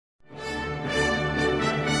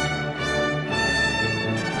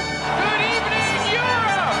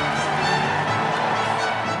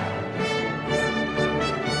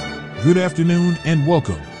good afternoon, and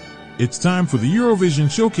welcome. It's time for the Eurovision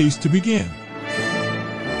Showcase to begin.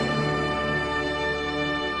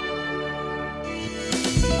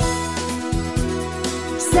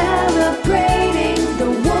 Celebrating the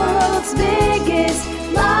world's biggest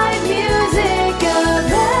live music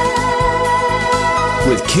event.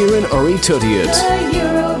 With Kieran Urry-Tuttiett. The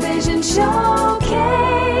Eurovision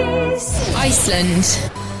Showcase. Iceland.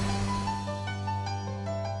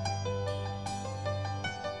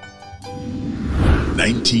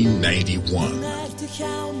 (1991).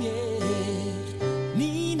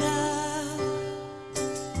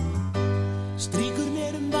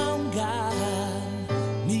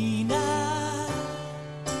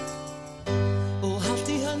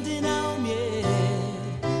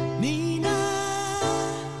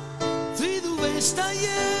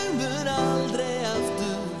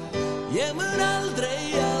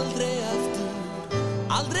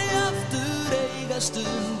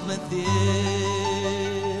 Stund með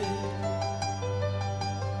þér.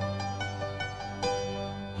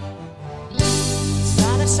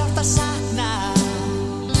 Það sárt að sakna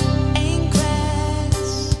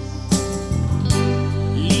einhvers.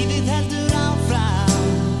 Lífið heldur áfram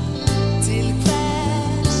til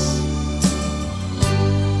hvers.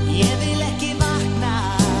 Ég vil ekki vakna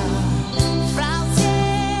frá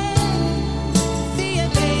þér, því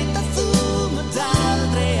ég veit að þú munt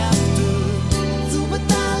aldrei aftur.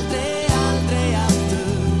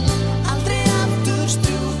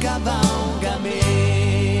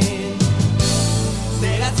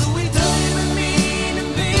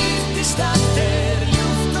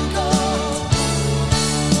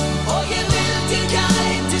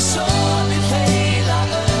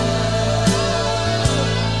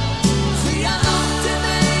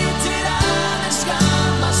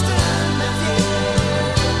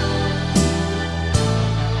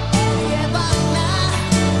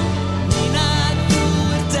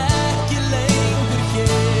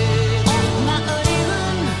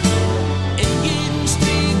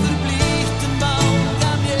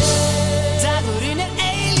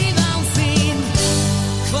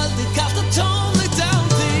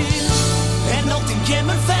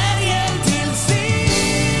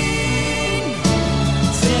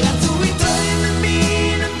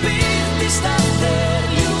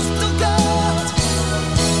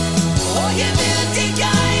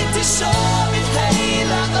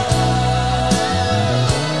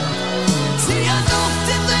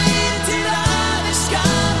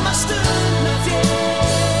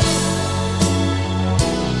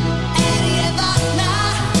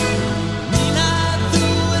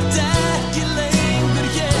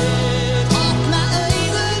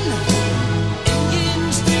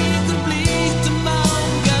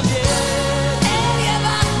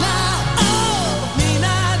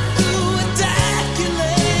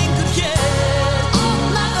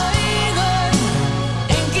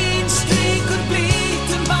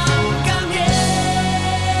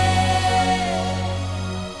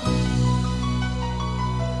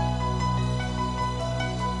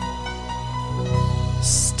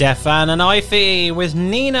 Stefan and Ify with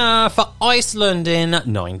Nina for Iceland in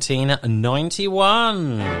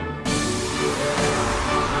 1991.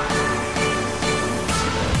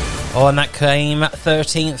 Oh, and that came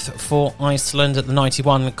 13th for Iceland at the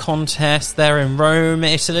 91 contest there in Rome,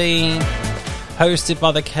 Italy. Hosted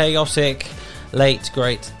by the chaotic, late,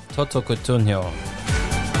 great Toto Cutugno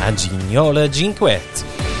and Gignola Cinquet.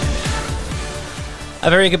 A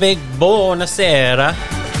very big buonasera.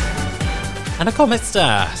 And a comment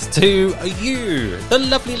stars to you, the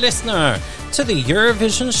lovely listener, to the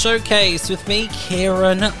Eurovision Showcase with me,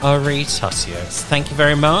 Kieran Urry-Tuttiett. Thank you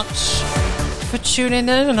very much for tuning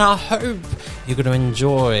in, and I hope you're going to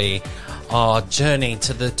enjoy our journey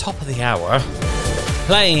to the top of the hour,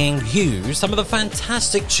 playing you some of the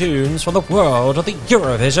fantastic tunes from the world of the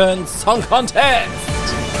Eurovision Song Contest.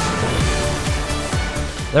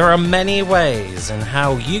 There are many ways in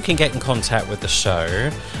how you can get in contact with the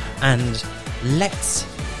show, and let's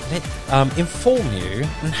inform you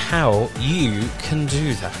on how you can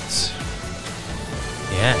do that.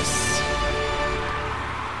 Yes,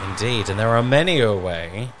 indeed, and there are many a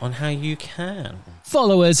way on how you can.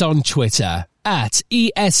 Follow us on Twitter at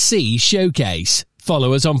ESC Showcase.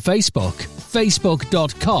 Follow us on Facebook,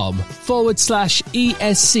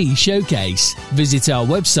 facebook.com/ESC Showcase. Visit our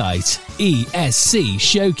website,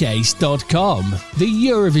 escshowcase.com. The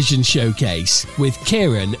Eurovision Showcase with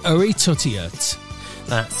Kieran Urry-Tuttiett.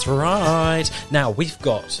 That's right. Now, we've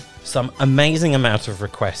got some amazing amount of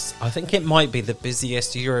requests. I think it might be the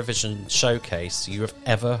busiest Eurovision Showcase you have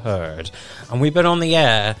ever heard. And we've been on the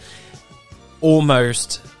air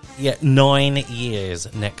almost Yeah, 9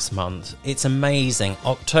 years next month. It's amazing.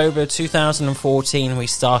 October 2014, we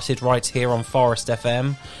started right here on Forest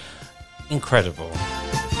FM. Incredible.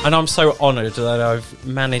 And I'm so honoured that I've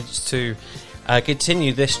managed to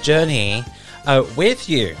continue this journey with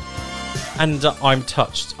you. And I'm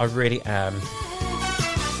touched. I really am.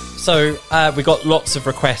 So, we've got lots of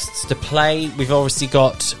requests to play. We've obviously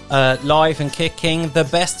got Live and Kicking, The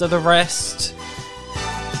Best of the Rest,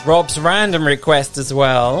 Rob's random request as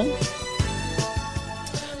well.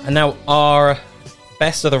 And now our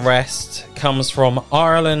Best of the Rest comes from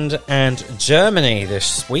Ireland and Germany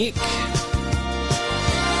this week.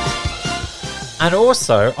 And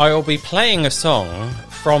also, I will be playing a song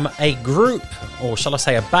from a group, or shall I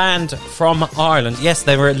say a band from Ireland. Yes,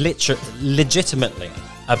 they were legitimately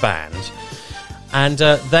a band. And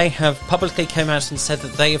they have publicly came out and said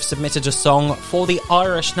that they have submitted a song for the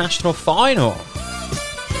Irish national final.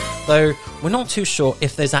 Though we're not too sure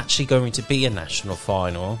if there's actually going to be a national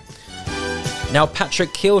final. Now,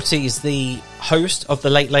 Patrick Keelty is the host of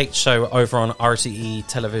the Late Late Show over on RTE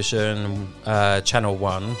Television, Channel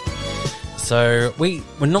 1. So we're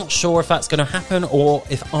not sure if that's going to happen or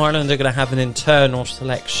if Ireland are going to have an internal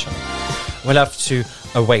selection. We'll have to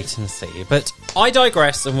wait and see. But I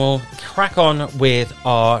digress, and we'll crack on with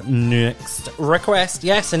our next request.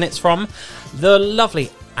 Yes, and it's from the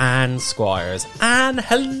lovely Anne Squires. Anne,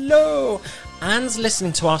 hello! Anne's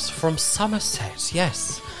listening to us from Somerset,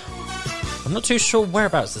 yes. I'm not too sure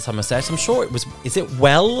whereabouts in Somerset. I'm sure it was... Is it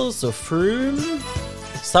Wells or Frome?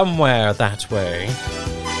 Somewhere that way.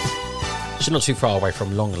 She's not too far away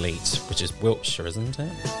from Longleat, which is Wiltshire, isn't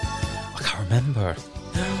it? I can't remember.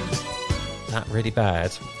 Is that really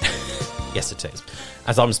bad? Yes, it is.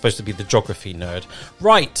 As I'm supposed to be the geography nerd.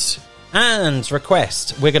 Right. And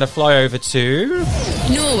request. We're going to fly over to...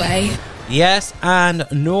 Norway. Yes, and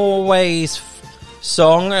Norway's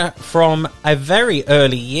song from a very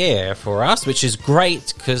early year for us, which is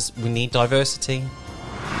great because we need diversity.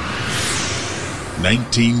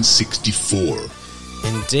 1964.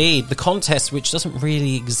 Indeed. The contest, which doesn't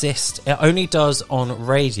really exist. It only does on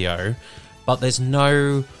radio, but there's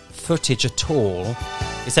no footage at all,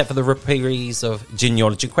 except for the reprise of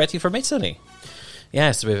Gignolo Cinquetti from Italy.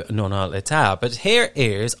 Yes, with Nonna l'Età. But here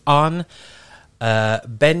is on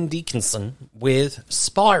Ben Dickinson with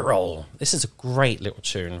Spiral. This is a great little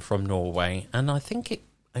tune from Norway, and I think it,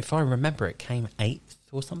 if I remember, it came 8th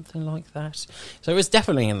or something like that. So it was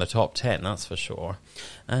definitely in the top 10, that's for sure.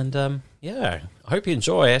 And yeah, I hope you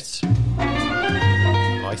enjoy it.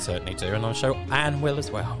 I certainly do, and I'm sure Anne will as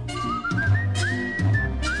well.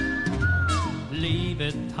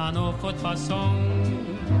 Livet har nå fått fasong.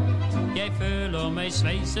 Jeg føler meg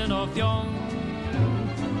sveisen og fjong.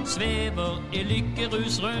 Svever i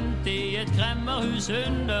lykkerus rundt i et kremmerhus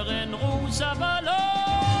under en rosa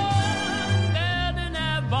ballong. Verden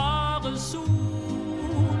er bare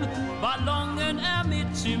sol, ballongen er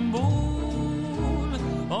mitt symbol.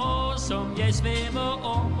 Og som jeg svever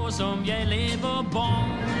og som jeg lever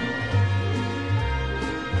bong.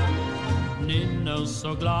 Nynner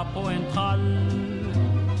så glad på en trall,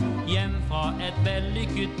 hjem fra et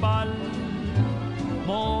vellykket ball.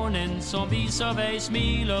 Månen som viser vei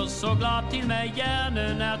smiler så glad til meg,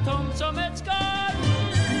 hjernen er tomt som et skall.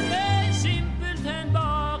 Det simpelthen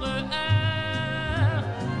bare er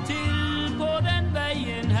til på den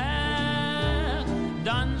veien her.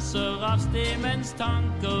 Danser av sted mens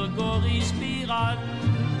tanker går i spiral.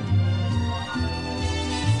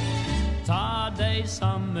 Ta deg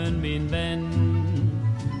sammen, min venn.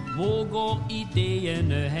 Hvor går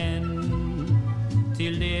ideene hen?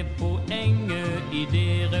 Til det poenget i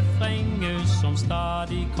det refrenget som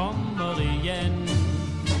stadig kommer igjen.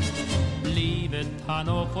 Livet har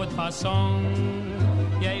nå fått fasong.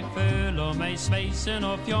 Jeg føler meg sveisen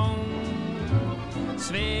og fjong.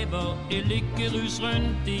 Svever i lykkerus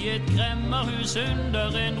rundt i et kremmerhus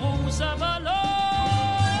under en rosa ballong.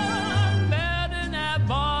 Verden er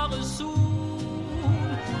bare sol,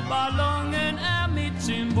 ballongen er mitt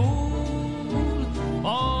symbol.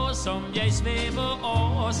 Og som jeg svever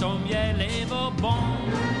og som jeg lever bong.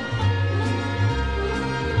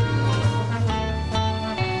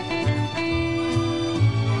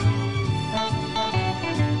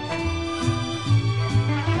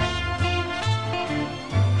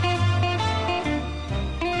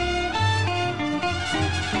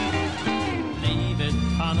 Livet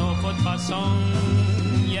har nå fått fasong.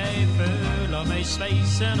 Jeg føler meg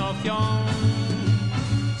sveisen og fjong.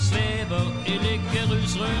 Svever i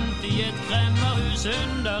lykkerus rundt i et kremmerhus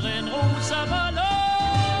under en rosa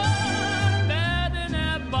ballong. Verden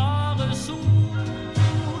er bare sol,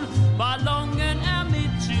 ballongen er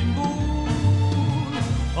mitt symbol.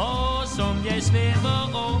 Og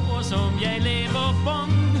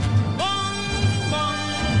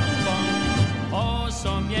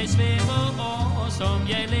jeg svever og som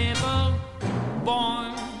jeg lever.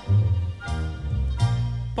 Boing,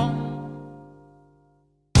 boing.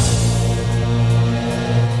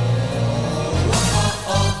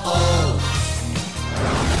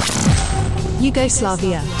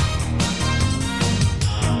 Yugoslavia.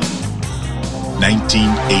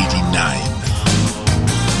 1989.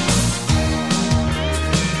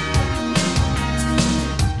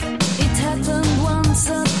 It happened once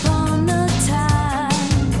upon a time.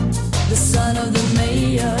 The son of the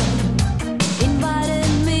mayor invited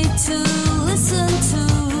me to listen to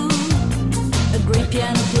a great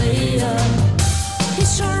piano player. He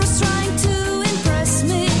sure was trying to impress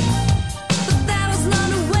me, but that was not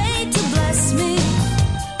a way to bless me.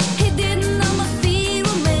 He didn't know my feet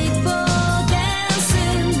were made for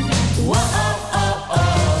dancing. Whoa, oh, oh,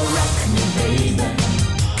 oh, rock me, baby.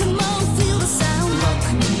 Come on, feel the sound, rock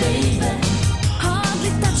me, baby.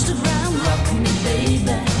 Hardly touch the ground, rock me,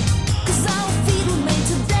 baby. 'Cause our feet were made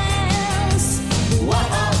to dance. Whoa,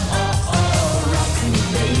 oh, oh, oh, rock me,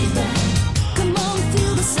 baby. Come on,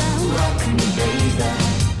 feel the sound, rock me, baby.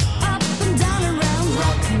 Up and down around,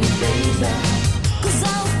 rock me, baby. 'Cause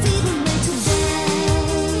our feet were made to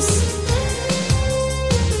dance.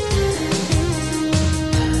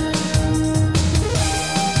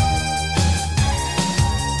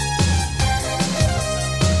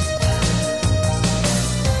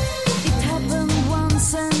 It happened once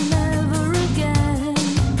and never again.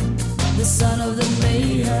 The son of the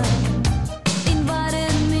mayor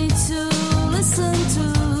invited me to listen to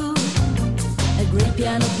a great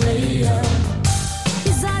piano player.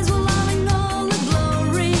 His eyes were loving all the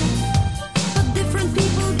glory, but different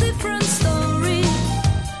people, different story.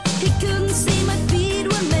 He couldn't see my feet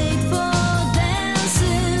were made for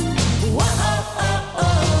dancing. Whoa, oh, oh,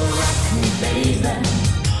 oh, rock me, baby.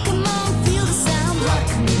 Come on, feel the sound, rock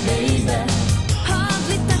me, baby.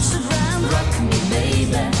 Hardly touch the ground, rock me,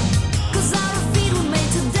 baby. 'Cause our feet were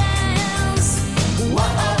made to dance. Whoa,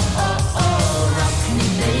 oh, oh, oh, rock me,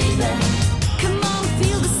 baby. Come on,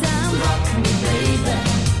 feel the sound, rock me, baby.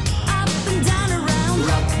 Up and down around,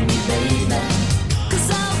 rock me, baby. 'Cause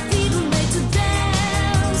our feet were made to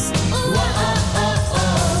dance. Whoa, oh, oh,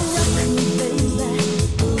 oh, rock me, baby.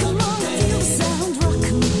 Come on, feel the sound, rock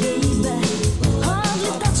me, baby.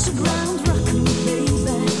 Hardly touch the ground, rock me,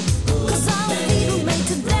 baby. 'Cause our feet were made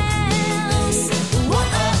to dance. Whoa,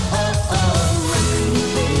 oh, oh, oh, rock me,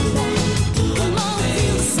 baby. Come on,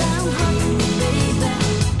 feel the sound, rock me, baby.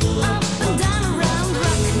 Up and down around,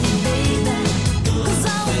 rock me, baby. 'Cause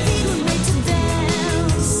our feet were made to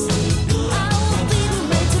dance. Our feet were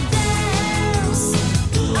made to dance.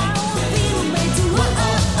 Our feet were made to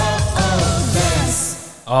dance.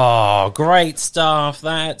 Oh, great stuff.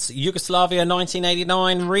 That's Yugoslavia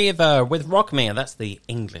 1989 Riva with Rock Me. That's the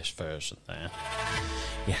English version there.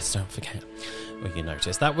 Yes, don't forget. Well, you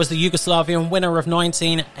noticed that was the Yugoslavian winner of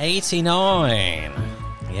 1989.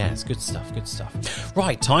 Yes, good stuff, good stuff.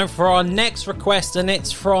 Right, time for our next request, and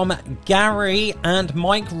it's from Gary and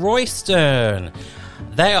Mike Royston.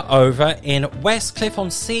 They are over in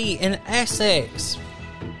Westcliff-on-Sea in Essex.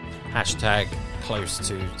 Hashtag close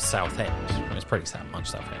to Southend. It's pretty much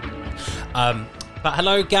Southend. But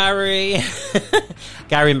hello, Gary.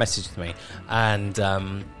 Gary messaged me, and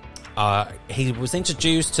he was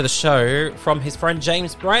introduced to the show from his friend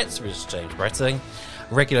James Brett, which is James Brett, a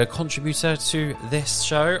regular contributor to this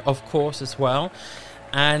show, of course, as well.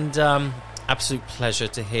 And absolute pleasure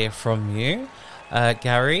to hear from you,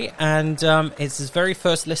 Gary. And it's his very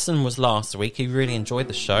first listen was last week. He really enjoyed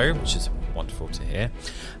the show, which is wonderful to hear.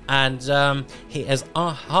 And he has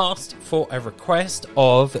asked for a request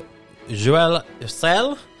of Joël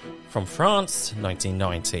Ussel from France,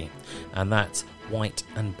 1990. And that's White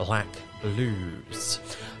and Black Blues.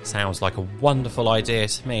 Sounds like a wonderful idea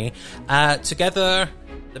to me. Together,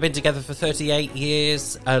 they've been together for 38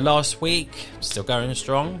 years last week, still going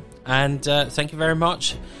strong. And thank you very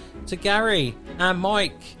much to Gary and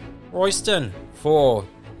Mike Royston for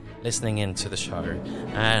listening into the show.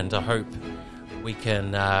 And I hope we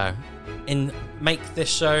can make this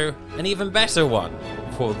show an even better one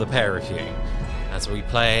for the pair of you as we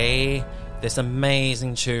play this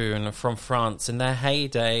amazing tune from France in their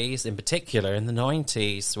heydays, in particular in the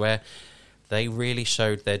 90s, where they really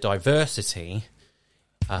showed their diversity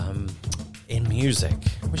in music,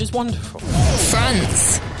 which is wonderful.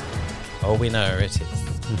 France. Oh, we know it is.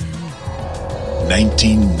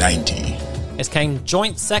 1990. It came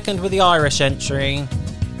joint second with the Irish entry,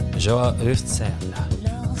 Joël Ussel.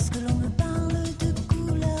 Lorsque l'on me parle de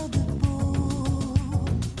couleur de peau,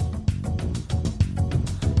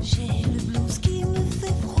 j'ai le blues qui me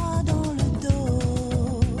fait froid dans le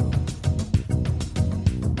dos.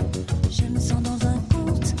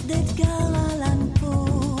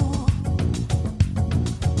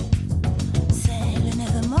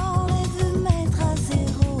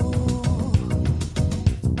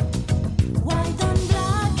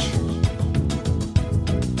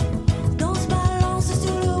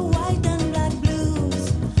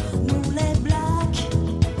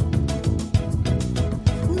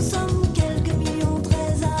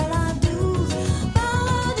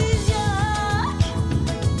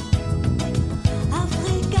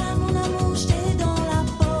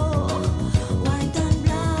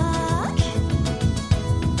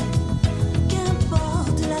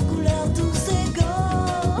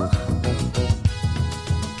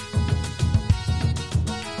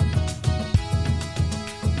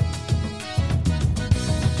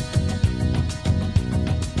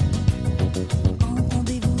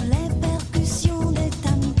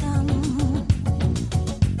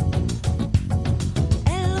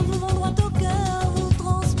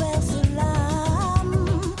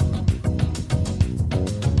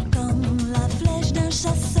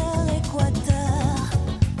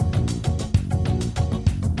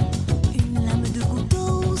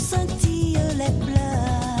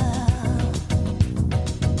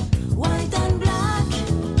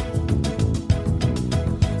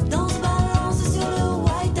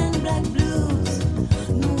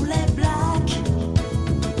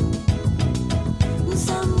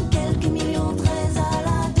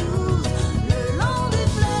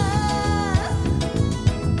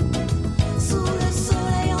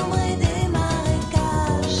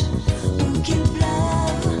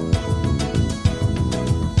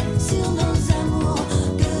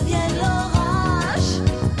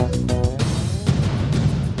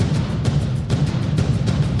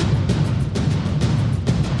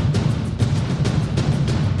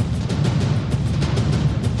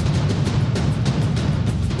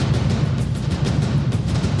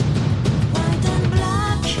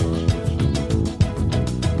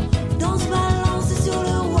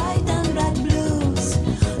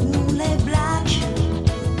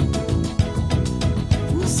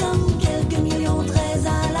 sommes quelques millions, 13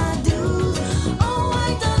 à la 12, en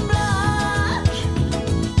white and black.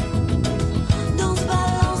 Dans ce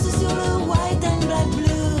balance sur le white and black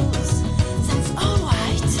blues. That's all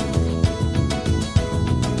white.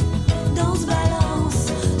 Dans ce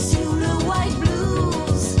balance sur le white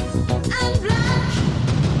blues and black.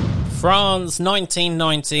 France,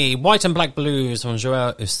 1990, White and Black Blues on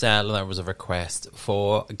Joël Hussel. That was a request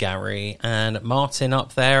for Gary and Martin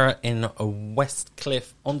up there in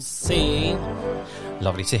Westcliff-on-Sea.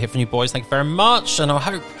 Lovely to hear from you boys. Thank you very much. And I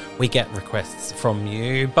hope we get requests from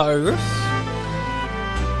you both.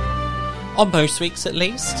 On most weeks, at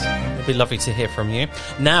least. It'd be lovely to hear from you.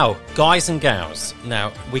 Now, guys and gals.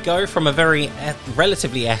 Now, we go from a very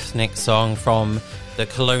relatively ethnic song from the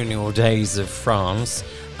colonial days of France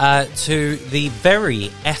to the very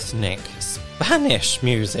ethnic Spanish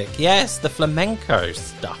music. Yes, the flamenco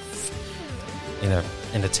stuff.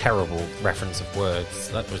 In a terrible reference of words.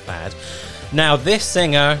 That was bad. Now, this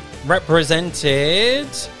singer represented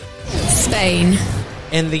Spain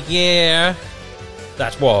in the year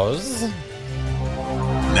that was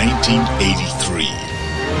 1983.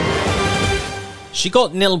 She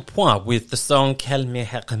got nil point with the song Quel me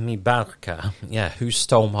heck mi barca. Yeah, Who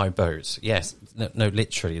Stole My Boat? Yes, no,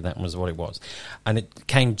 literally, that was what it was. And it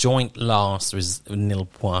came joint last with nil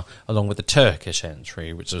point, along with the Turkish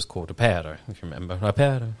entry, which was called Apero, if you remember.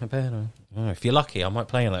 Apero. Oh, if you're lucky, I might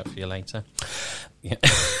play that for you later. Yeah.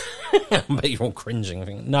 I bet you're all cringing.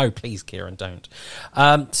 Thinking, no, please, Kieran, don't.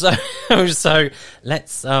 So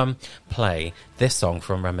let's play this song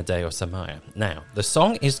from Amadeus Amaya. Now, the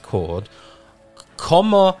song is called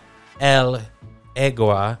Como el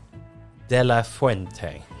agua de la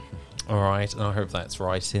fuente. All right, and I hope that's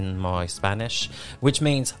right in my Spanish, which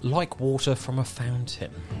means like water from a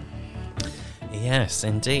fountain. Yes,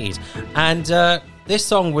 indeed. And this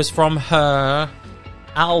song was from her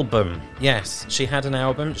album. Yes, she had an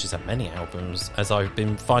album. She's had many albums, as I've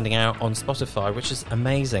been finding out on Spotify, which is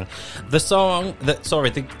amazing.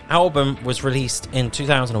 The album was released in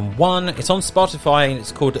 2001. It's on Spotify and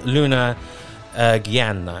it's called Luna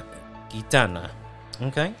Gitana.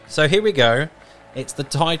 Okay, so here we go. It's the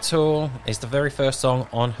title. It's the very first song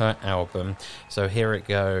on her album. So here it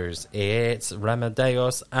goes. It's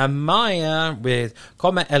Amadeus Amaya with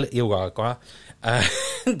Como el agua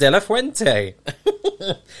de la fuente.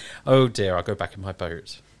 Oh dear, I'll go back in my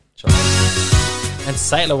boat. And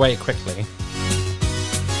sail away quickly.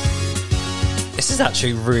 This is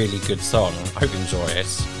actually a really good song. I hope you enjoy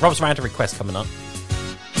it. Rob's random request coming up.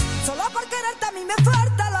 Solo por quererte a mí me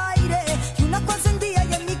falta el aire y una cosa encendida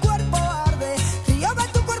y en mi cuerpo arde. Río de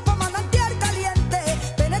tu cuerpo manantial caliente,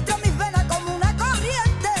 penetra mis venas como una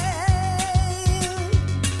corriente.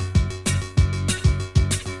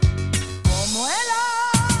 Como el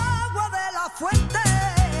agua de la fuente,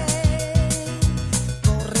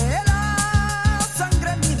 corre la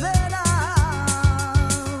sangre en mis venas.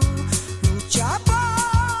 Lucha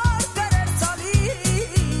por querer salir.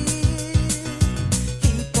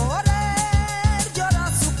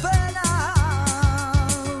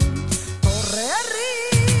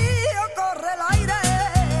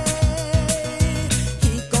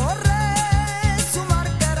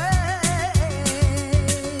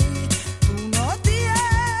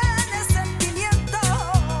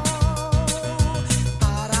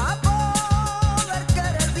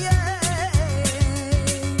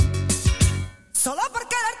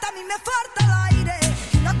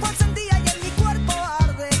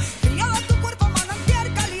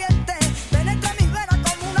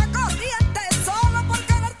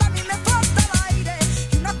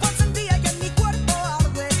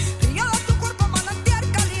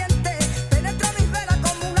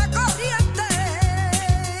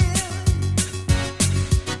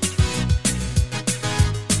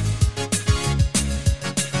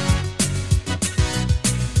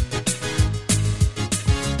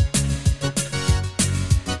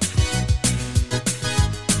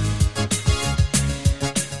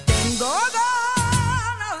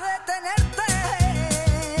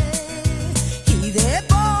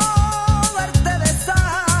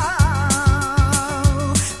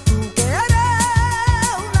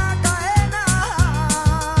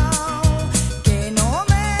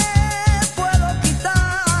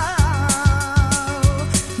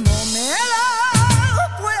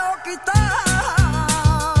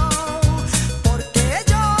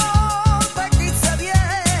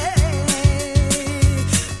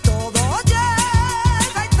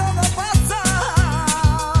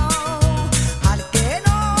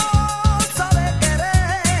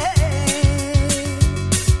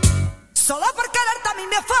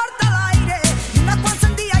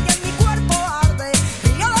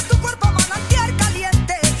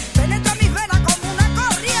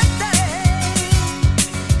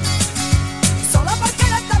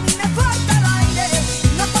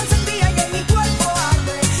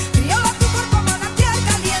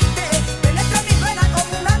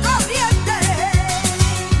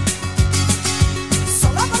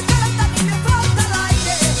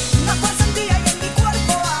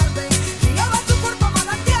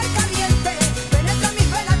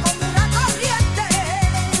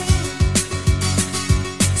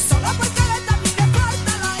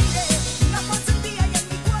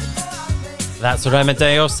 That's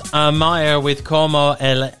Remedios Amaya with Como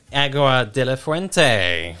el Agua de la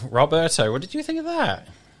Fuente. Roberto, what did you think of that?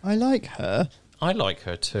 I like her. I like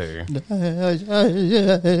her too.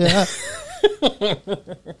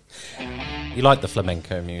 You like the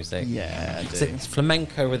flamenco music? Yeah, I do. It's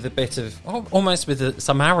flamenco with a bit of, almost with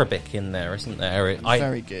some Arabic in there, isn't there?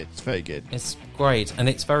 Very good. It's very good. It's great, and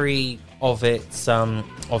it's very of the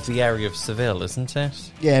area of Seville, isn't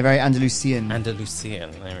it? Yeah, very Andalusian.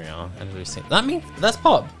 Andalusian. There we are. Andalusian. That means that's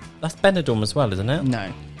Benidorm as well, isn't it?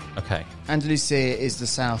 No. Okay. Andalusia is the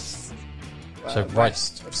south So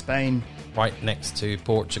west of Spain. Right next to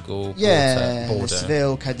Portugal. Yeah, border.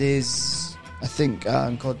 Seville, Cadiz, I think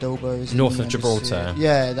Cordoba is North in of Gibraltar.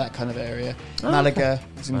 Yeah, that kind of area. Malaga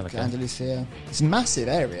is in Andalusia. It's a massive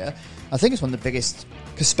area. I think it's one of the biggest,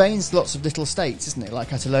 because Spain's lots of little states, isn't it? Like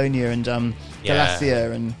Catalonia and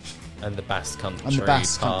Galicia and the Basque Country. And the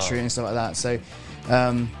Basque Country and stuff like that. So,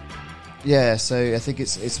 so I think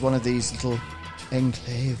it's one of these little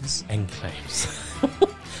enclaves.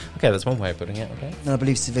 Okay, that's one way of putting it, okay. And I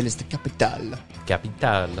believe Seville is the capital.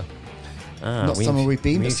 Capital. Not somewhere we've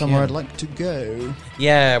been, but somewhere I'd like to go.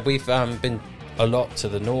 Yeah, we've been a lot to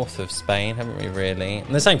the north of Spain, haven't we, really?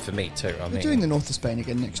 And the same for me, too. We're doing the north of Spain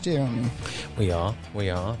again next year, aren't we? We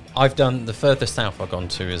are. I've done, the furthest south I've gone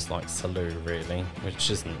to is, like, Salou, really,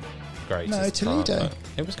 which isn't great. No, Toledo.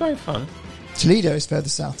 It was great fun. Toledo is further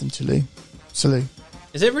south than Salou.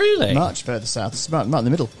 Is it really? Much further south. It's right in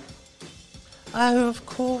the middle. Oh, of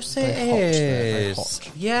course it is. Very hot.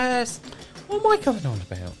 Yes. What am I going on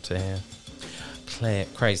about here?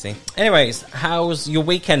 Crazy. Anyways, how's your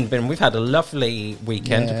weekend been? We've had a lovely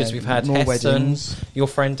weekend because we've had more Heston, weddings. your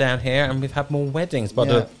friend down here, and we've had more weddings.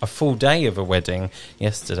 But a full day of a wedding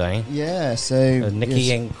yesterday. Yeah, so...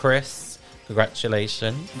 Nikki and Chris,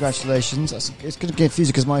 congratulations. Congratulations. It's going to get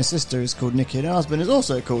confusing because my sister is called Nikki and her husband is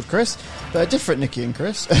also called Chris, but a different Nikki and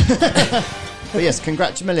Chris. But yes,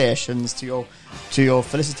 congratulations to your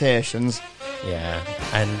felicitations. Yeah,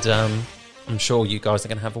 and I'm sure you guys are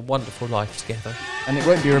going to have a wonderful life together. And it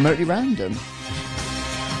won't be remotely random.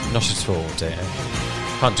 Not at all, dear.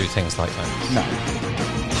 Can't do things like that. No.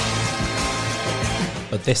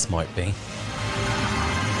 But this might be.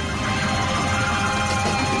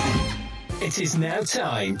 It is now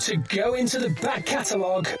time to go into the back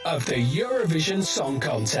catalogue of the Eurovision Song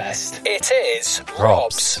Contest. It is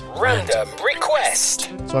Rob's Random Request.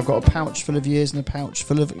 So I've got a pouch full of years and a pouch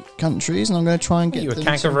full of countries, and I'm going to try and get them. You a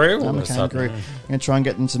kangaroo? I'm a kangaroo. I'm going to try and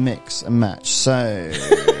get them to mix and match. So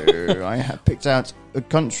I have picked out a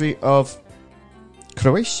country of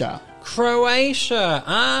Croatia. Croatia.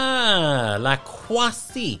 La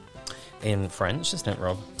Croatie in French, isn't it,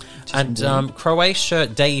 Rob? And Croatia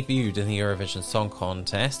debuted in the Eurovision Song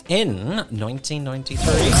Contest in 1993.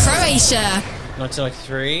 Croatia.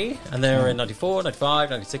 1993, and they were in 94,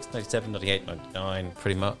 95, 96, 97, 98, 99,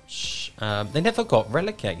 pretty much. They never got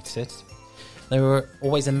relegated. They were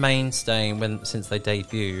always a mainstay since they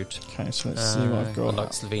debuted. Okay, so let's see what I've got.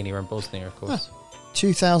 Like Slovenia and Bosnia, of course.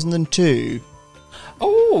 2002.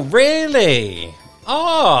 Oh, really?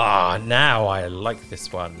 Oh, now I like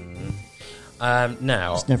this one.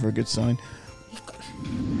 Now, it's never a good sign.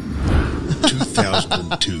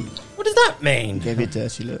 2002. What does that mean? Gave you a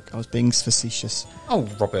dirty look. I was being facetious. Oh,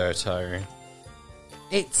 Roberto.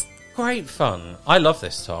 It's great fun. I love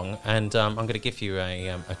this song, and I'm going to give you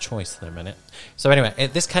a choice in a minute. So anyway,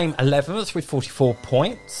 this came 11th with 44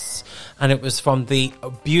 points, and it was from the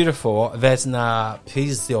beautiful Vesna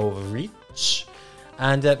Pizovic.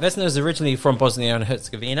 And Vesna is originally from Bosnia and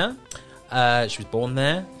Herzegovina. She was born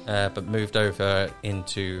there, but moved over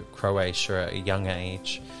into Croatia at a young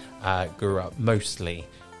age. Grew up mostly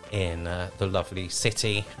in the lovely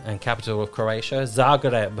city and capital of Croatia,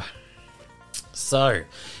 Zagreb. So,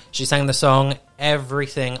 she sang the song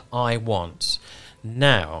Everything I Want.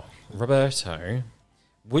 Now, Roberto,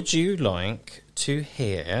 would you like to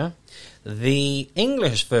hear the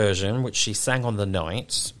English version, which she sang on the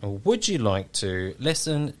night, or would you like to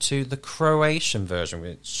listen to the Croatian version,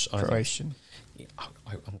 which Croatian.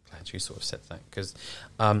 I'm glad you sort of said that, because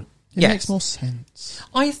it makes more sense.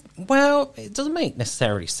 Well, it doesn't make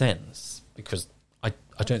necessarily sense, because I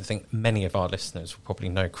don't think many of our listeners will probably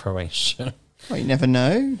know Croatian. Well, you never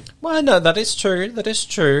know. Well, no, that is true.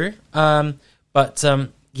 But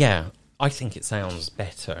yeah, I think it sounds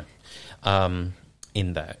better in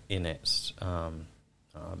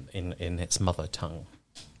its mother tongue.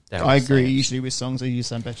 I agree. Usually with songs, you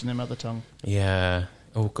sound better in their mother tongue. Yeah.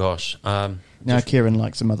 Oh gosh. Now Kieran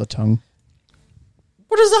likes a mother tongue.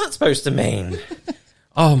 What is that supposed to mean?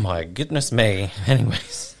 Oh my goodness me.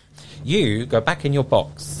 Anyways, you go back in your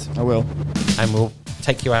box. I will. And we'll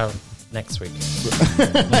take you out next week.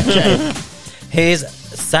 Okay. Here's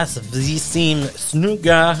Sasvim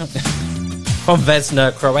Snuga from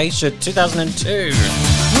Vesna, Croatia, 2002.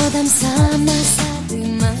 Hodam sam na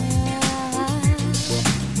satima,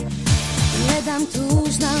 gledam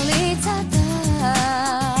tužna lica ta,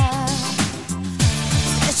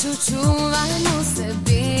 sreću čuvam u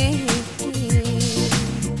sebi,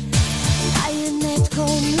 da je netko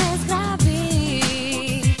ne zgrabi,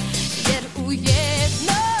 jer u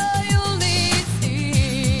jednoj ulici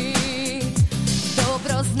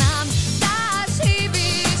dobro znam da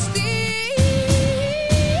živiš ti.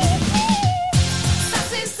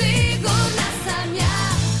 Sasvim sigurna sam ja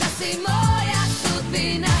da si moja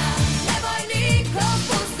sudbina. Nemoj nikom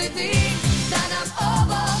pustiti da nam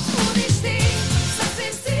ovo uništi.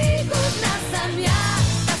 Sasvim sigurna sam ja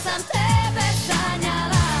da sam tebe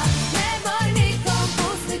sanjala. Nemoj nikom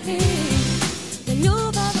pustiti da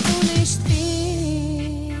ljubav uništi.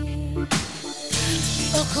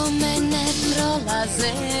 Oko mene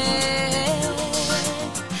prolaze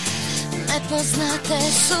nepoznate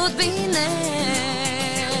sudbine,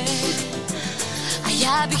 a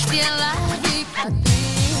ja bih htjela ipak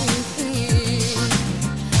biti,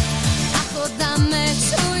 tako da me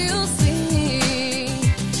čuju svi,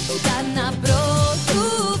 da na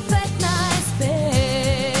brodu 15B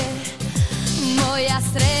moja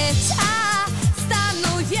sreća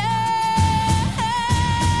stanuje.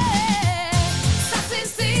 Sasvim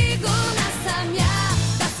sigurna sam ja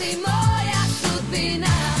da si moja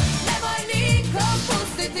sudbina. Nemoj nikom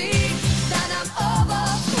pustiti da nam ovo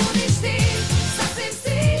uništi. Sasvim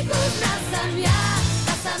sigurna sam ja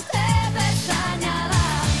da sam tebe sanjala.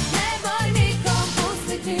 Nemoj nikom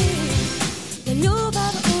pustiti da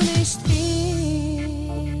ljubav uništi.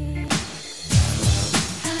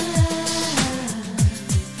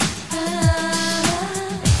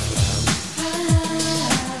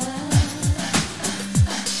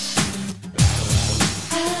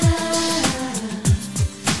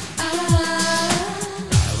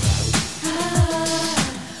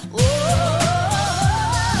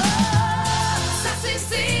 Sasvim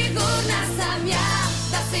sigurna sam ja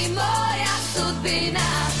da si moja sudbina.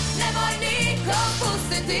 Nemoj nikom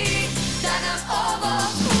pustiti da nam ovo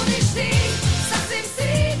uništi. Sasvim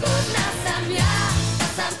sigurna sam ja da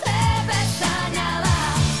sam tebe sanjala.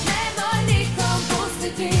 Nemoj nikom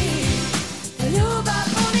pustiti da ljubav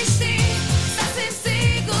uništi. Sasvim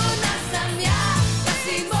sigurna sam ja da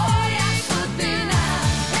si moja sudbina.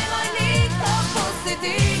 Nemoj nikom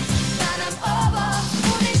pustiti da nam ovo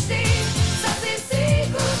uništi. Sasvim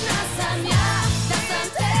sigurna sam ja da sam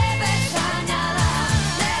tebe sanjala.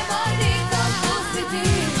 Nemoj nikom pustiti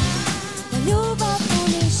da ljubav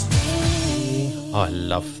uništi. I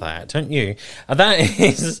love that, don't you? And that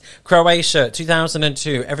is Croatia,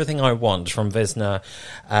 2002, Everything I Want from Vesna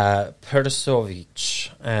Persovic.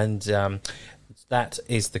 And that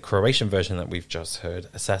is the Croatian version that we've just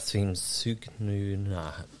heard, Sasvim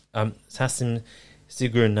Sigurna. Sasvim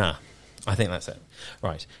Sigurna. I think that's it.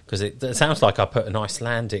 Right, because it sounds like I put an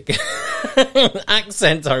Icelandic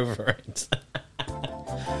accent over it.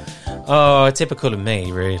 Oh, typical of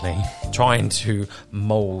me, really. Trying to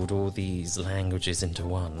mould all these languages into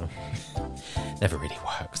one. Never really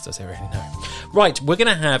works, does it really? No. Right, we're going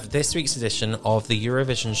to have this week's edition of the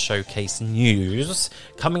Eurovision Showcase News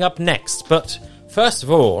coming up next. But first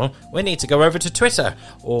of all, we need to go over to Twitter,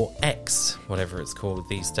 or X, whatever it's called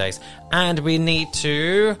these days. And we need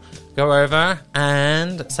to go over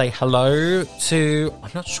and say hello to...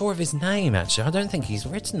 I'm not sure of his name, actually. I don't think he's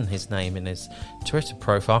written his name in his Twitter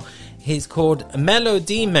profile. He's called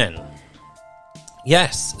Melodimen.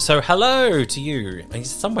 Yes, so hello to you.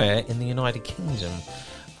 He's somewhere in the United Kingdom,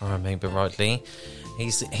 if I remember rightly.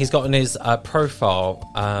 He's got on his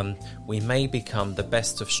profile, we may become the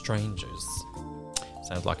best of strangers.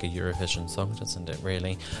 Sounds like a Eurovision song, doesn't it,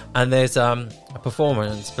 really? And there's a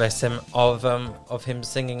performance, bless him, of him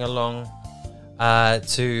singing along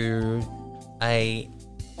to a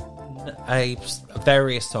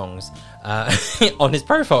various songs on his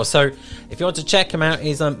profile. So if you want to check him out,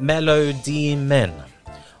 he's Melodimen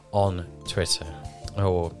on Twitter,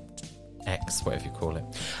 or X, whatever you call it.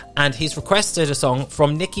 And he's requested a song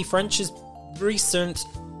from Nicky French's recent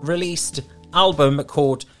released album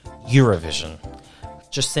called Eurovision.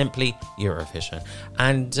 Just simply Eurovision.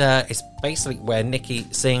 And it's basically where Nicky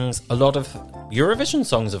sings a lot of Eurovision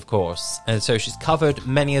songs, of course. And so she's covered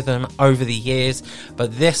many of them over the years.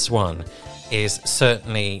 But this one is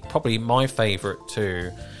certainly probably my favourite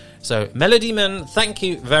too. So Melodimen, thank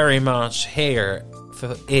you very much. Here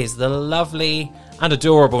is the lovely and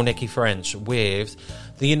adorable Nikki French with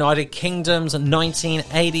the United Kingdom's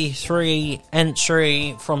 1983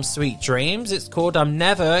 entry from Sweet Dreams. It's called I'm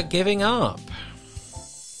Never Giving Up.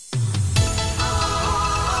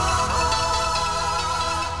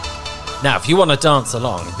 Now, if you want to dance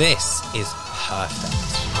along, this is perfect.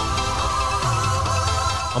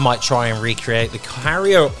 I might try and recreate the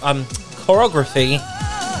choreography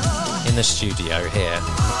in the studio here.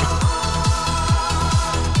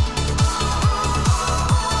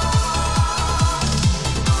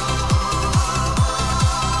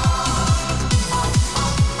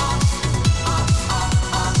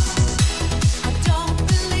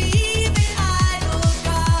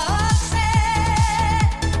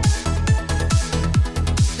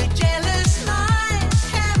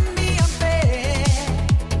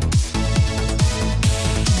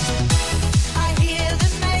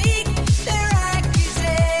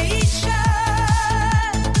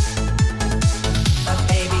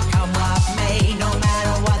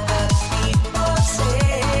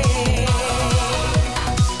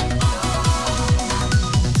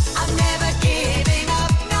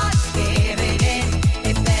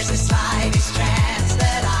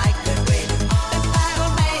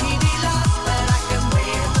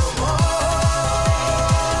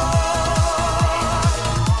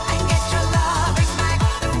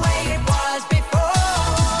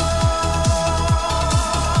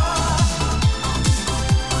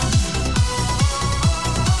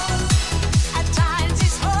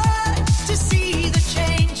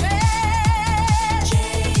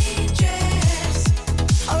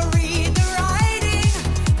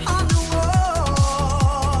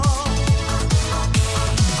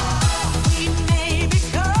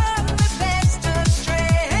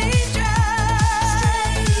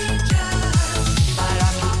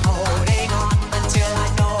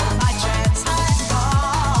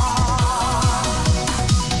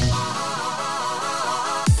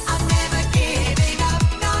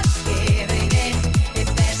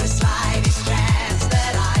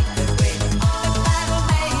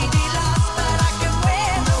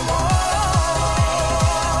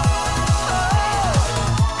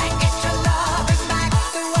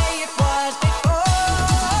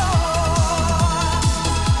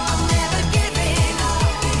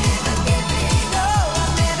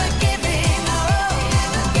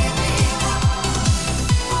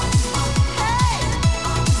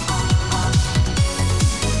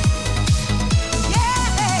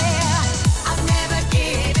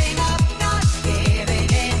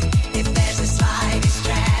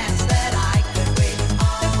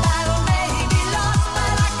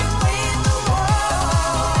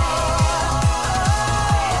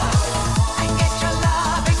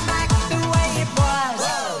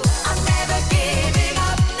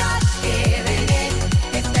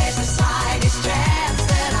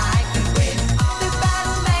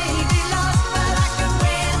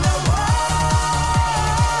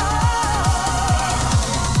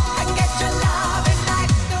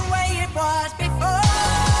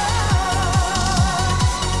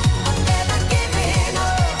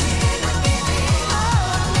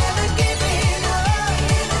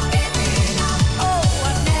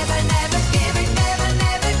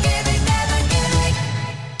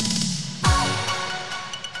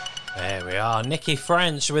 Nikki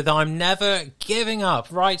French with I'm Never Giving Up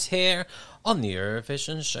right here on the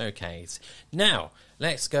Eurovision Showcase. Now,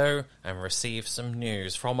 let's go and receive some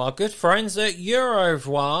news from our good friends at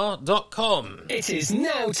Eurovoix.com. It is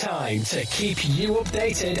now time to keep you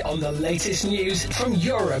updated on the latest news from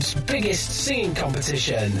Europe's biggest singing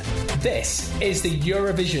competition. This is the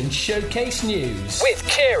Eurovision Showcase News with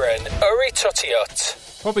Kieran Uritotiot.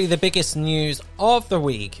 Probably the biggest news of the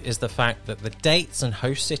week is the fact that the dates and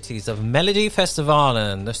host cities of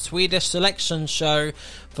Melodifestivalen, the Swedish selection show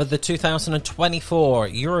for the 2024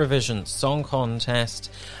 Eurovision Song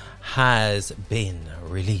Contest, has been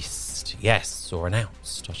released. Yes, or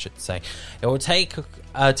announced, I should say. It will take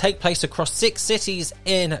place across 6 cities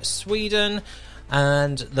in Sweden.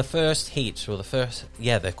 And the first heat,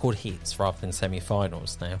 they're called heats rather than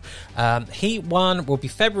semi-finals now. Heat 1 will be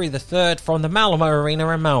February the 3rd from the Malmö Arena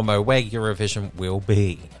in Malmö, where Eurovision will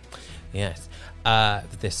be. Yes,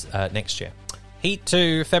 this next year. Heat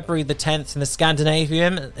 2, February the 10th in the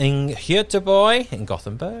Scandinavium in Göteborg, in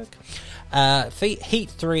Gothenburg. Heat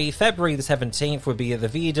 3, February the 17th, will be at the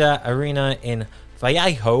Vida Arena in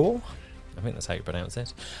Vallejo. I think that's how you pronounce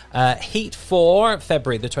it. Heat 4,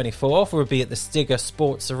 February the 24th, will be at the Stiga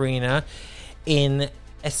Sports Arena in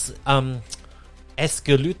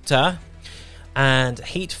Esgeluta. And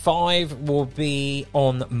Heat 5 will be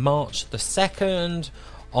on March the 2nd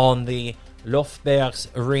on the Löfbergs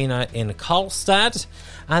Arena in Karlstad.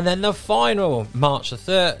 And then the final, March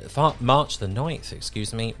the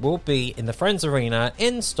 9th, will be in the Friends Arena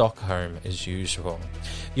in Stockholm as usual.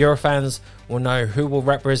 Eurofans will know who will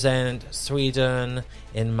represent Sweden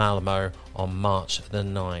in Malmo on March the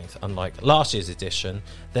 9th. Unlike last year's edition,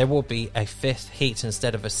 there will be a fifth heat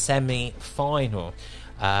instead of a semi-final.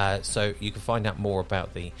 So you can find out more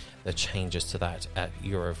about the changes to that at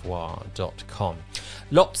eurovoix.com.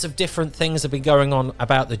 Lots of different things have been going on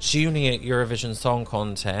about the Junior Eurovision Song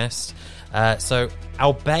Contest. So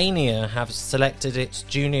Albania have selected its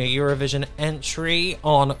Junior Eurovision entry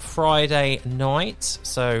on Friday night,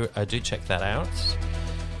 so do check that out.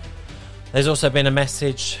 There's also been a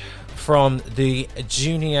message from the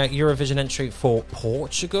Junior Eurovision entry for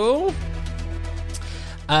Portugal.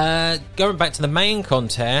 Going back to the main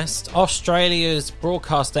contest, Australia's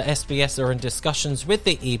broadcaster SBS are in discussions with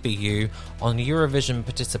the EBU on Eurovision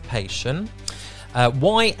participation.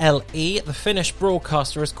 YLE, the Finnish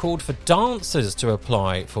broadcaster, has called for dancers to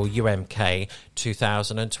apply for UMK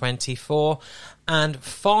 2024. And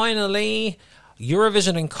finally,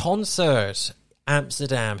 Eurovision in Concert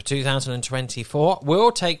Amsterdam 2024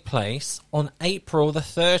 will take place on April the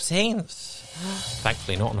 13th.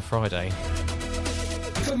 Thankfully not on a Friday.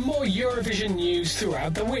 For more Eurovision news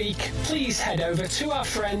throughout the week, please head over to our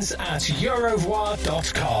friends at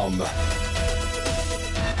eurovoix.com.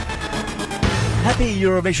 Happy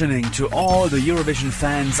Eurovisioning to all the Eurovision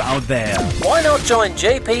fans out there. Why not join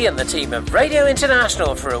JP and the team of Radio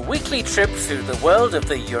International for a weekly trip through the world of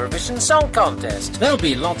the Eurovision Song Contest? There'll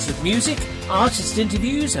be lots of music, artist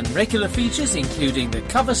interviews and regular features including the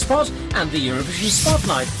cover spot and the Eurovision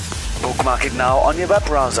Spotlight. Bookmark it now on your web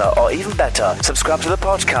browser, or even better, subscribe to the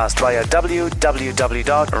podcast via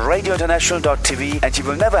www.radiointernational.tv and you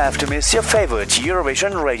will never have to miss your favorite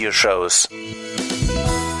Eurovision radio shows.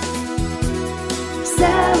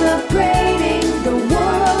 Celebrating the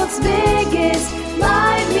world's biggest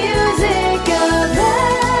live music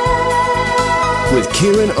event. With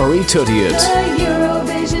Kieran Ori-Tuttiett. The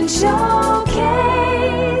Eurovision Showcase.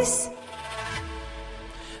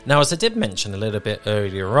 Now, as I did mention a little bit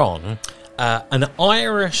earlier on, an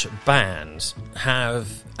Irish band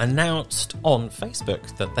have announced on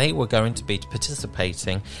Facebook that they were going to be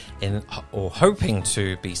participating in, or hoping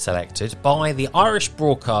to be selected by the Irish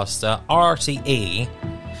broadcaster RTE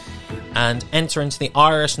and enter into the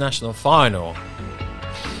Irish national final.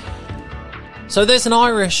 So there's an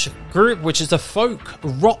Irish group which is a folk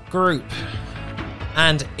rock group,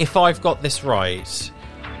 and if I've got this right,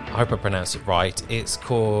 I hope I pronounced it right, it's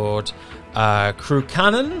called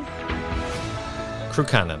Cruachan,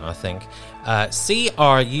 I think. Cruachan.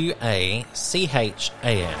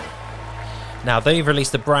 Now, they've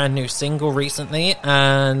released a brand new single recently,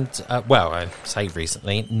 and, well, I say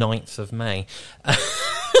recently, 9th of May.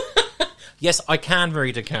 Yes, I can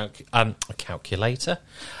read a calculator.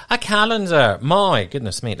 A calendar. My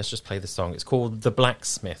goodness me, let's just play the song. It's called The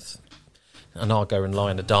Blacksmith. And I'll go and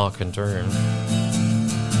lie in a darkened room.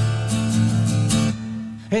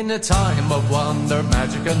 In a time of wonder,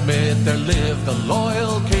 magic and myth, there lived the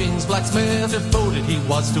loyal king's blacksmith. Devoted he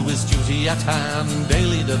was to his duty at hand.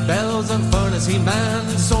 Daily the bells and furnace he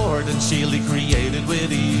manned. Sword and shield he created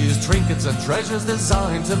with ease. Trinkets and treasures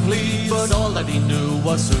designed to please. But all that he knew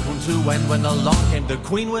was soon to end when along came the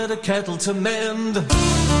queen with a kettle to mend.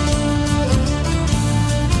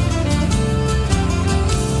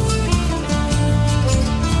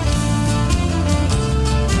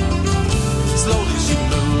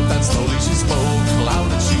 Slowly she spoke,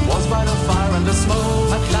 clouded she was by the fire and the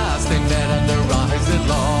smoke. At last they met and their eyes did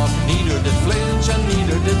lock. Neither did flinch and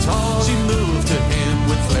neither did talk. She moved to him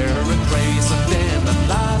with flair and grace, and then at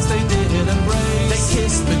last they did embrace. They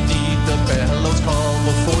kissed beneath the bellows call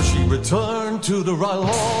before she returned to the royal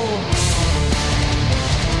hall.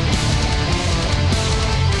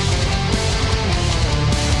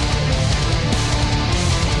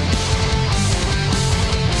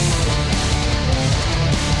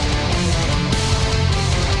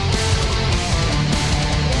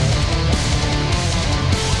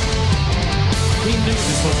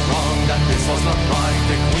 Was wrong, that this was not right.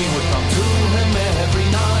 The queen would come to him every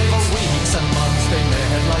night. For weeks and months they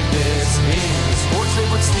met like this. In his sports they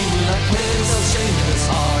would steal like kiss. No shame in his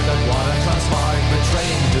heart that what had transpired.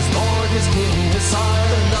 Betraying his lord, his king, his sire.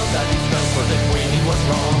 The love that he felt for the queen was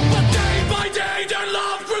wrong. But day by day their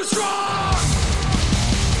love grew strong.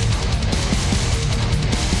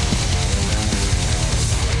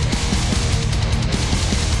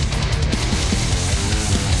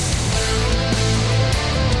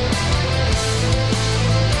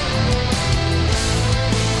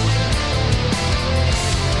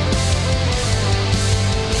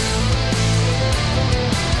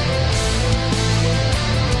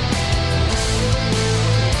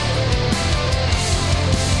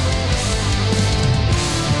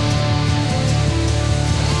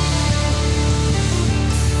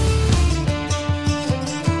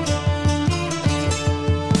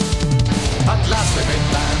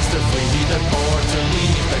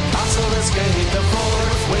 escape. The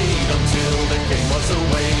foreigners wait until the king was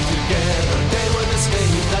away. Together they would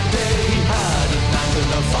escape. That day he had a land in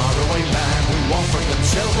a faraway land who offered them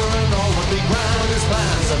shelter and all would be grand. His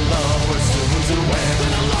plans and love were soon to end.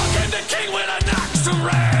 And the lock and the king with an axe to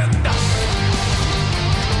rend.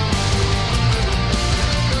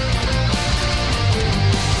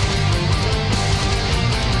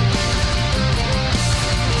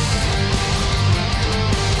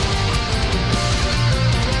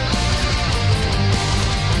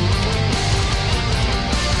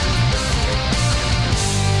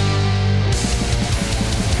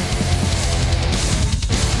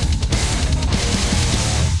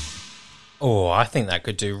 Oh, I think that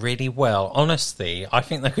could do really well. Honestly, I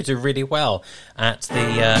think that could do really well at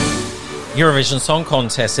the Eurovision Song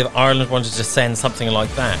Contest if Ireland wanted to send something like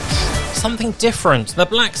that. Something different. The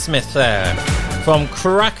Blacksmith there from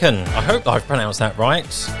Kraken. I hope I've pronounced that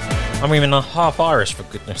right. I'm even half Irish, for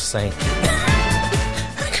goodness sake.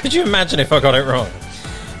 Could you imagine if I got it wrong?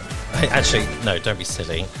 Actually, no, don't be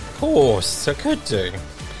silly. Of course, I could do.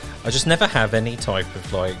 I just never have any type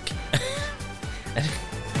of, like...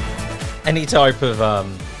 any type of,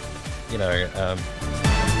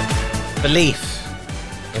 belief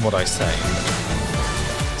in what I say.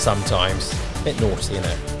 Sometimes. A bit naughty,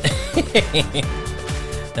 innit?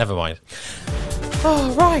 Never mind.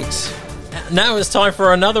 Oh, right. Now it's time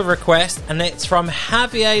for another request, and it's from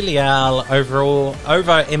Javier Leal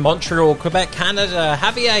over in Montreal, Quebec, Canada.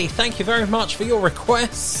 Javier, thank you very much for your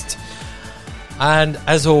request. And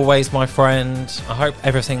as always, my friend, I hope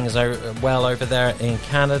everything's well over there in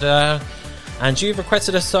Canada. And you've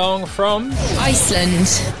requested a song from Iceland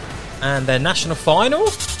and their national final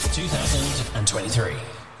 2023.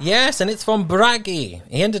 Yes, and it's from Bragi.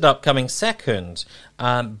 He ended up coming second,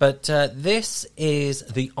 but this is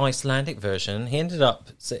the Icelandic version. He ended up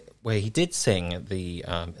he did sing the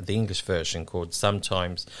English version called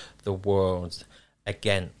 "Sometimes the World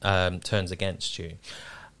Turns Against You."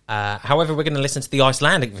 However, we're going to listen to the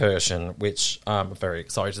Icelandic version, which I'm very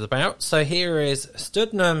excited about. So here is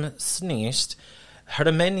Studnum Snist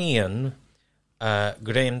Hermenian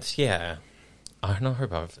Grenthia. I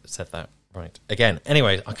hope I've said that right. Again,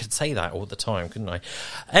 anyway, I could say that all the time, couldn't I?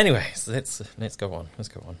 Anyways, let's go on. Let's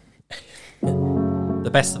go on.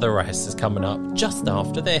 The best of the rest is coming up just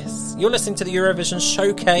after this. You're listening to the Eurovision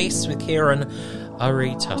Showcase with Kieran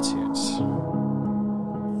Ari-Tatut.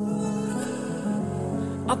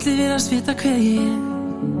 Allir virðast vita hver ég er,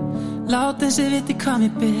 látin sig viti hvað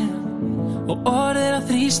mér ber, og orð að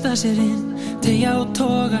þrýsta sér inn, teygja og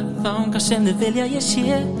toga þangað sem þau vilja ég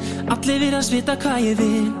sé. Allir virðast vita hvað ég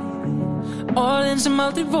vil, orðin sem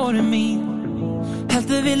aldrei voru mín,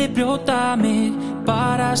 heldur vil ég brjóta mig,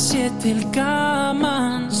 bara sé til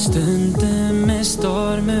gaman. Stundum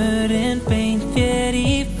stormurinn beint þér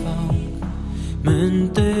í fang,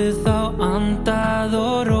 mundu þá andað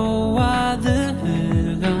og róaðu hugan.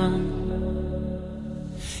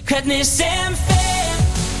 Hvernig sem fer,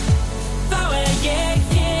 þá ég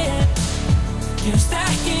hér, gefst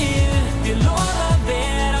ekki upp, ég lofa að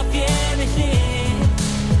vera þér við hlið.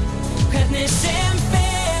 Hvernig sem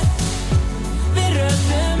fer, við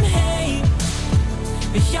röðum heim,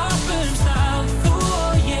 við hjálpumst að þú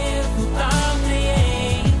og ég, þú aldrei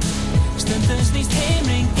ein. Stundum snýst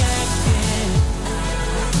heimurinn gegn þér,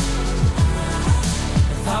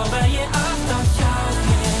 þá ég alltaf hjá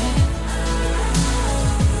þér.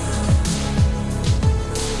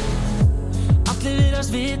 Allir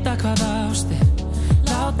virðast vita hvað ást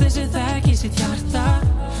látið sig þekki sitt hjarta,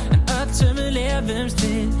 en öll sem við lefumst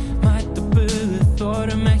við, mætt og buð,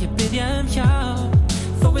 þorum ekki biðja hjálp,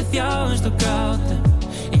 þó við þjáumst og grátum,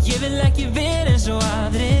 en ég vil ekki vera eins og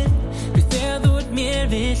aðrir, því þegar þú ert mér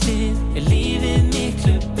við hlið, lífið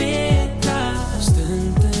miklu betra.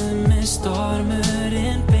 Stundum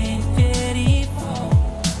stormurinn beint þér í fang,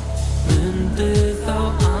 mundu þá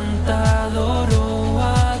andað og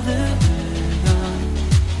róaðu hugan.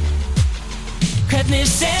 Hvernig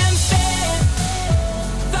sem fer,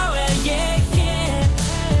 þá ég hér,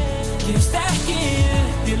 gefst ekki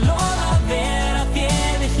upp, ég lofa að vera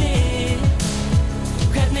þér við hlið.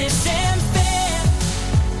 Hvernig sem fer,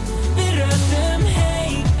 við röðum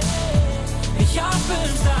heim, við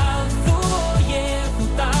hjálpumst að þú og ég, þú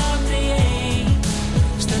aldrei ein.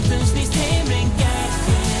 Stundum snýst heimurinn gegn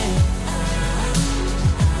þér,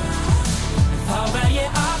 þá ég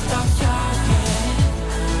alltaf hjá þér.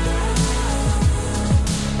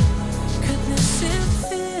 Hvernig sem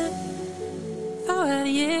fer, þá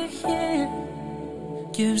ég hér,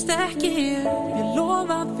 gefst ekki upp, ég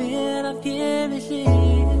lofa að vera þér við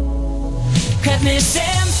hlið. Hvernig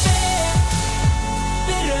sem fer,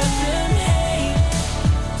 við röðum heim,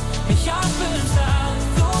 við hjálpumst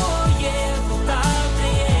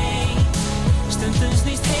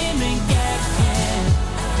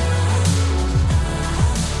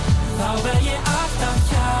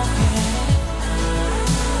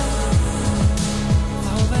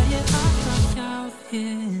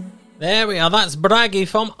There we are. That's Bragi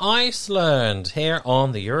from Iceland here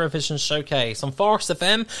on the Eurovision Showcase on Forest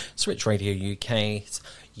FM, Switch Radio UK's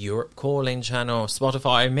Europe Calling channel,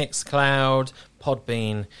 Spotify, Mixcloud,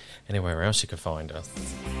 Podbean, anywhere else you can find us.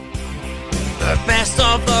 The best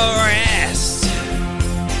of the rest.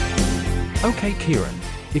 Okay, Kieran.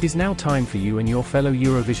 It is now time for you and your fellow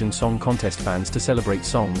Eurovision Song Contest fans to celebrate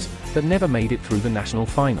songs that never made it through the national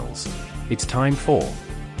finals. It's time for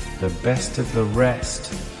the best of the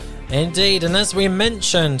rest. Indeed, and as we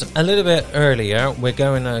mentioned a little bit earlier, we're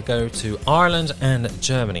going to go to Ireland and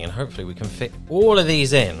Germany, and hopefully we can fit all of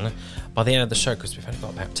these in by the end of the show, because we've only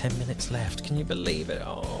got about 10 minutes left. Can you believe it?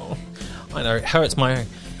 Oh, I know,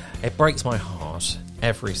 it breaks my heart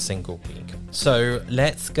every single week. So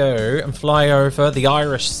let's go and fly over the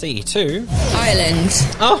Irish Sea to Ireland.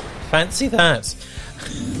 Oh, fancy that.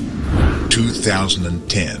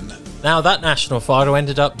 2010. Now, that national final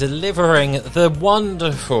ended up delivering the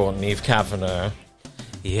wonderful Niamh Kavanagh.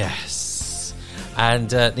 Yes. And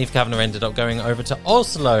Niamh Kavanagh ended up going over to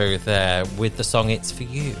Oslo there with the song It's For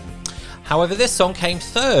You. However, this song came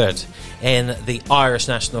third in the Irish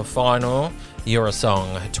national final,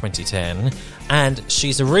 Eurosong 2010. And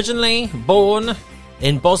she's originally born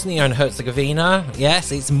in Bosnia and Herzegovina.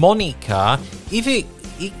 Yes, it's Monika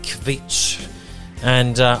Ivkovic.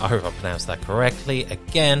 And I hope I pronounced that correctly.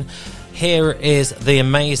 Again, here is the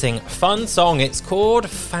amazing fun song. It's called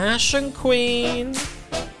Fashion Queen.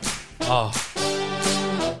 Oh,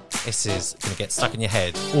 this is going to get stuck in your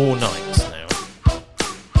head all night now.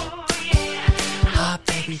 Ah,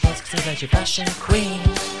 baby, that's because you're fashion queen,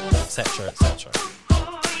 etc., etc.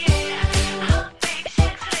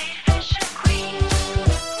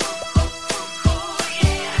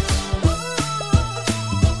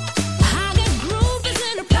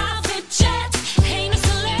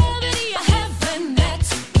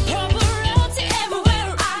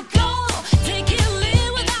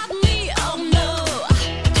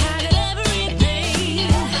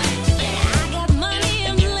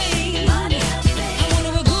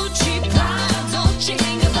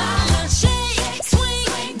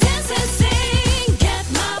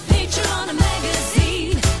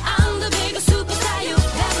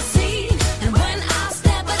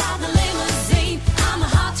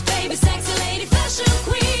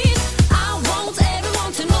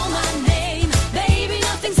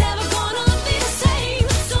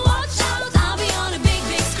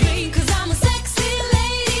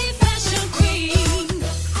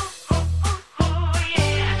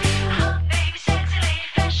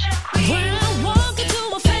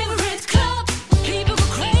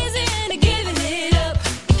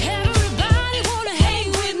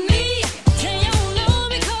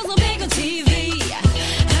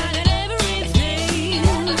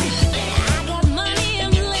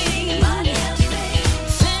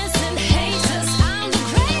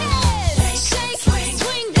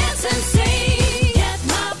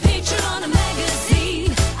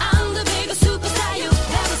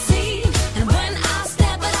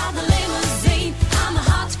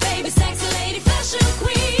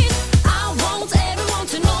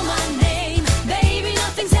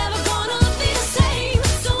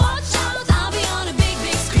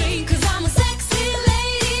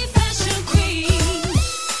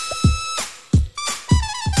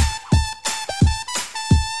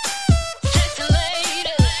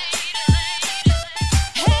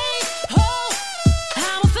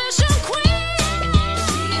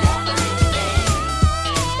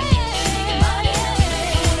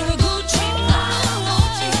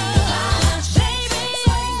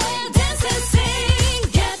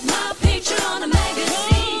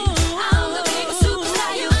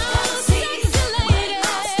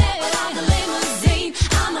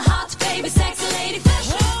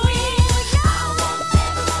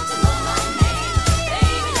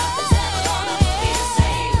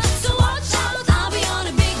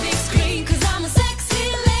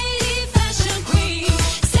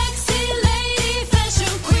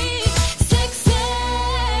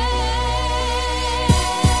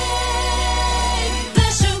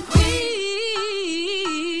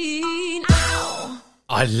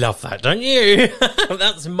 I love that, don't you?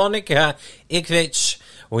 That's Monika Ivkovic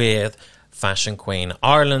with Fashion Queen,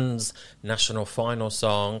 Ireland's national final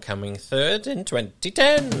song, coming third in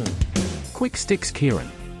 2010. Quick sticks,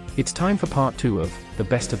 Kieran. It's time for part 2 of The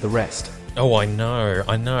Best of the Rest. Oh, I know.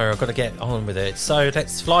 I've got to get on with it. So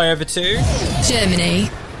let's fly over to Germany.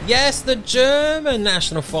 Yes, the German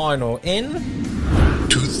national final in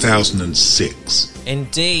 2006.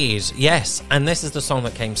 Indeed, yes. And this is the song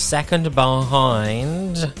that came second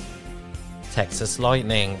behind Texas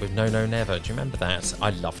Lightning with No No Never. Do you remember that?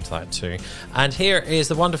 I loved that too. And here is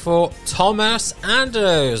the wonderful Thomas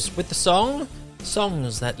Anders with the song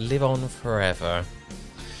Songs That Live On Forever.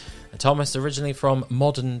 And Thomas originally from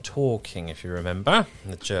Modern Talking, if you remember,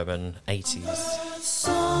 the German 80s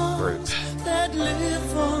group. That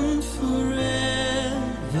live on forever.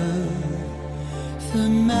 The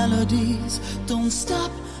melodies don't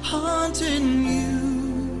stop haunting you.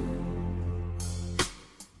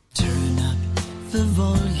 Turn up the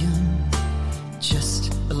volume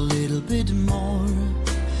just a little bit more.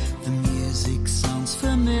 The music sounds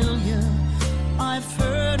familiar. I've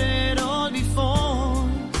heard it all before.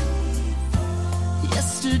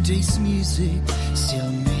 Yesterday's music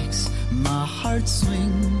still makes my heart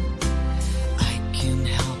swing. I can't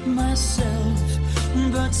help myself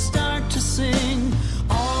but start to sing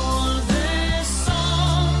all the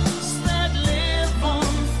songs that live on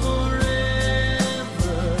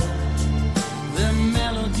forever. The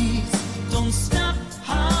melodies don't stop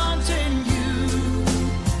haunting you.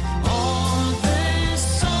 All the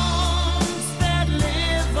songs that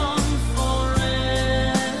live on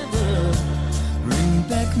forever bring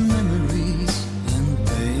back memories and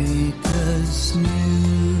make us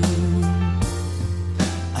new.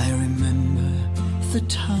 I remember the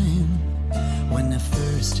time when I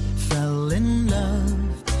first fell in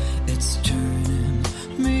love. It's turning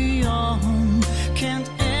me on, can't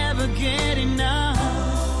ever get enough.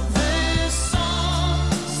 The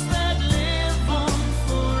songs that live on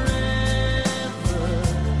forever.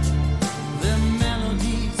 The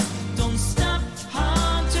melodies don't stop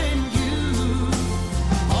haunting you.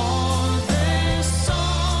 All the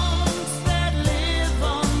songs that live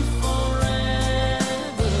on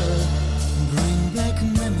forever bring back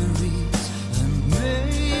memories and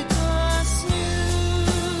make us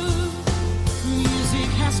new. Music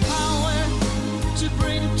has power to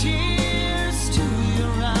bring tears to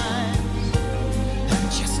your eyes,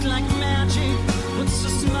 and just like magic puts a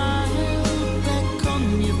smile back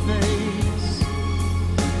on your face.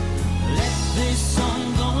 Let this song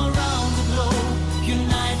go around the globe,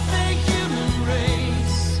 unite the human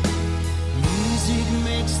race. Music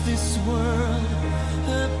makes this world a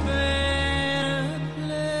better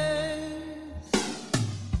place.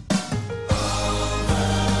 All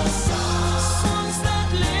the songs that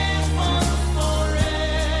live on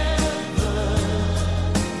forever.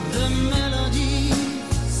 The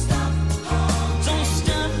melodies don't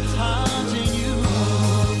stop haunting you.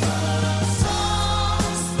 All the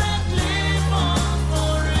songs that live on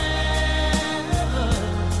forever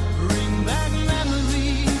bring back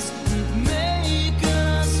memories and make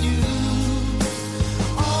us new.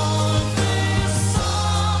 All the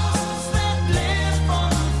songs that live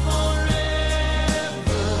on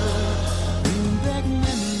forever bring back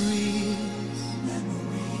memories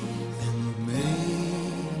and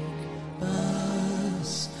make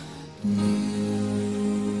us new.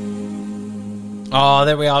 Oh,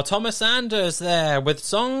 there we are. Thomas Anders there with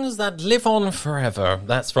Songs That Live On Forever.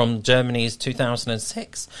 That's from Germany's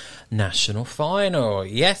 2006 national final.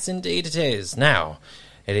 Yes, indeed it is. Now,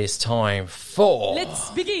 it is time for...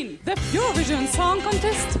 Let's begin. The Eurovision Song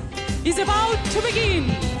Contest is about to begin.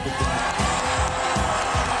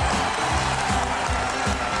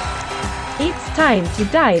 It's time to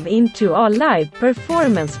dive into our live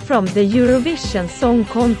performance from the Eurovision Song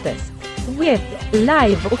Contest with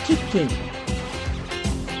Live och Kicking.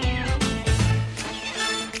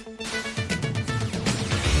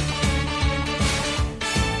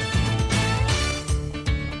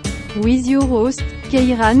 With your host,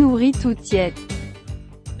 Keira Nouri-Toutiet.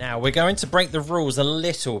 Now, we're going to break the rules a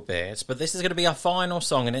little bit, but this is going to be our final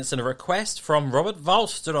song, and it's a request from Robert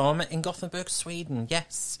Wallström in Gothenburg, Sweden.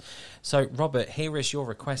 Yes. So, Robert, here is your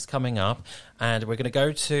request coming up, and we're going to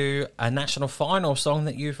go to a national final song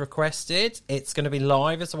that you've requested. It's going to be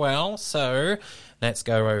live as well, so let's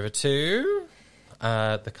go over to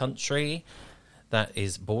the country that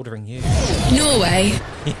is bordering you. Norway.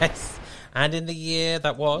 Yes. And in the year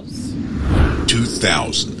that was...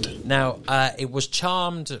 2000. Now, it was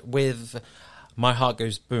charmed with My Heart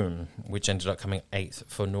Goes Boom, which ended up coming 8th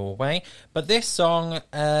for Norway. But this song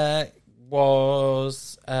came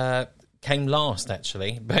last,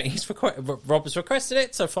 actually. But Robert's requested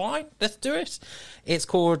it, so fine, let's do it. It's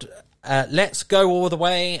called Let's Go All the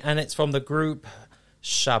Way, and it's from the group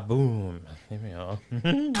Shaboom. Here we are.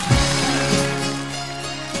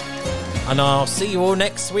 And I'll see you all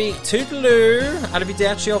next week. Toodaloo.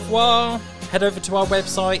 Arrivederci, au revoir. Head over to our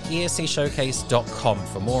website, escshowcase.com,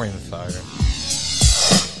 for more info.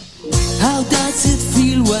 How does it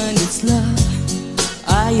feel when it's love?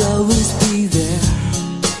 I always be there.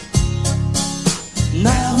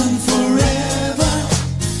 Now and forever.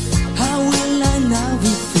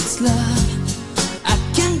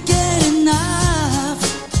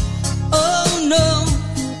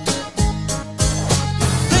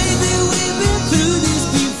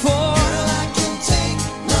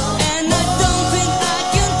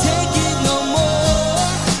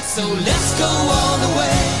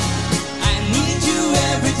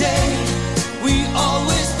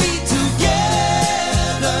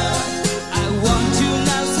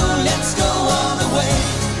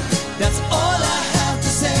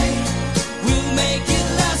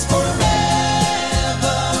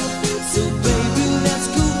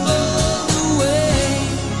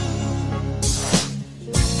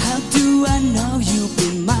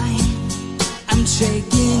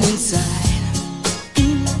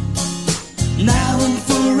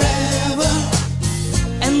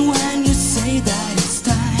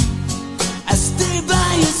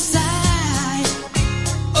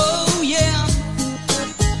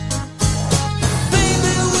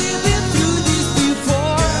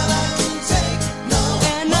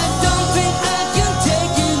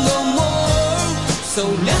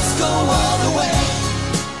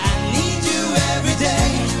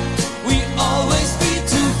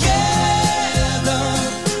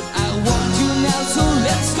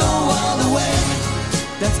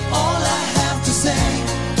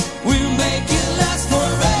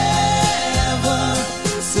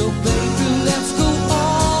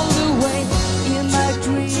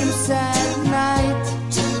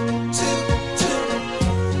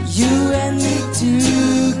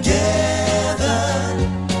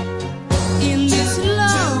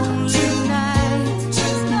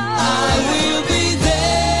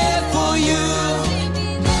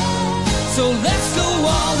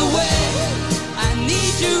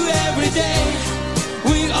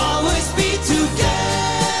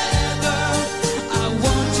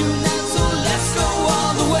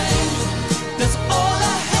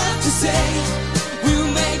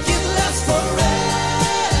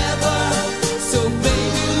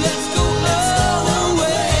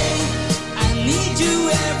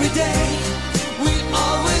 every day. We'll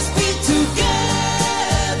always be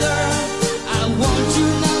together. I want you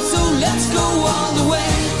now, so let's go all the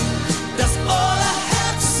way. That's all I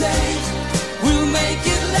have to say. We'll make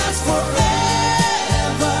it last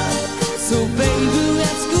forever. So baby,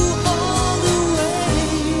 let's go all the way.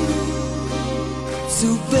 So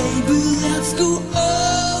baby, let's go all the way.